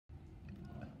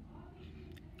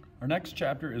Our next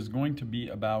chapter is going to be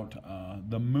about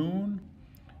the moon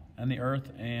and the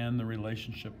earth and the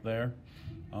relationship there,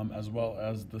 as well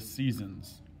as the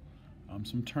seasons.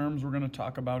 Some terms we're going to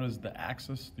talk about is the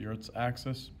axis, the earth's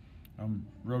axis,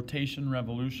 rotation,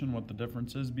 revolution, what the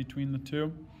difference is between the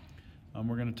two.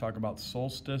 We're going to talk about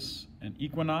solstice and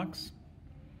equinox,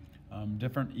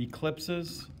 different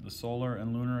eclipses, the solar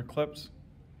and lunar eclipse,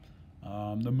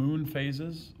 the moon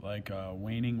phases like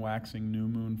waning, waxing, new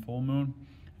moon, full moon,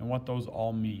 and what those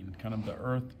all mean, kind of the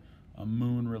earth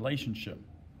moon relationship.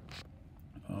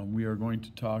 We are going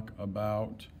to talk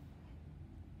about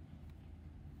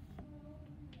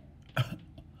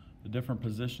the different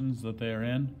positions that they are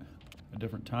in at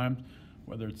different times,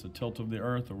 whether it's the tilt of the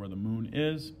earth or where the moon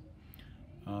is,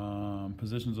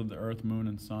 positions of the earth, moon,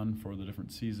 and sun for the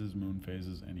different seasons, moon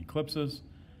phases, and eclipses,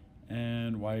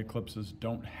 and why eclipses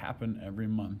don't happen every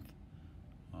month,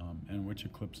 and which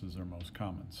eclipses are most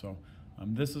common. So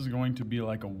this is going to be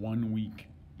like a 1 week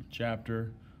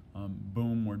chapter.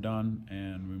 Boom, we're done,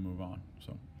 and we move on.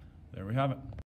 So there we have it.